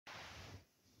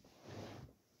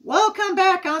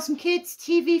back, Awesome Kids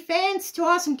TV fans, to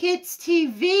Awesome Kids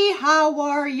TV. How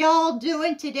are y'all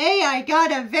doing today? I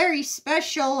got a very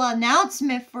special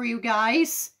announcement for you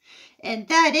guys, and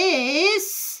that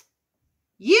is,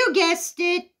 you guessed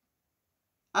it,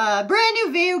 a brand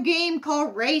new video game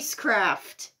called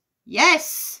Racecraft.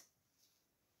 Yes!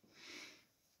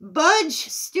 Budge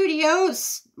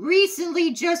Studios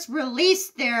recently just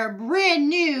released their brand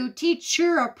new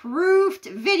teacher-approved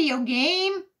video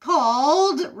game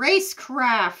called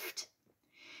Racecraft.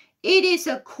 It is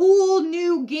a cool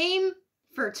new game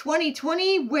for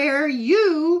 2020 where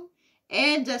you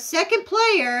and a second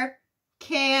player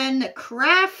can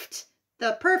craft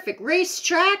the perfect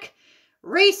racetrack,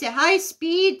 race at high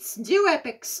speeds, do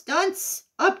epic stunts,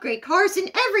 upgrade cars,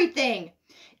 and everything.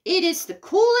 It is the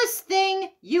coolest thing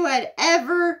you had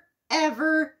ever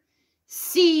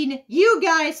seen. You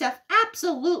guys have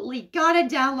absolutely got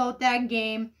to download that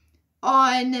game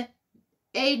on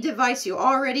a device you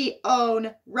already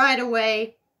own right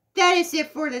away. That is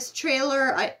it for this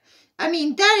trailer. I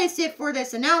mean, that is it for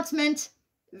this announcement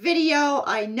video.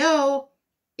 I know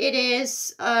it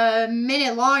is a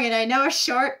minute long and I know it's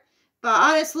short, but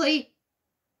honestly,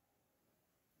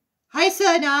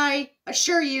 Heisa and I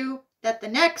assure you that the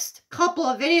next couple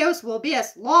of videos will be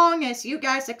as long as you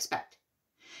guys expect.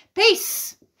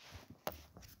 Peace!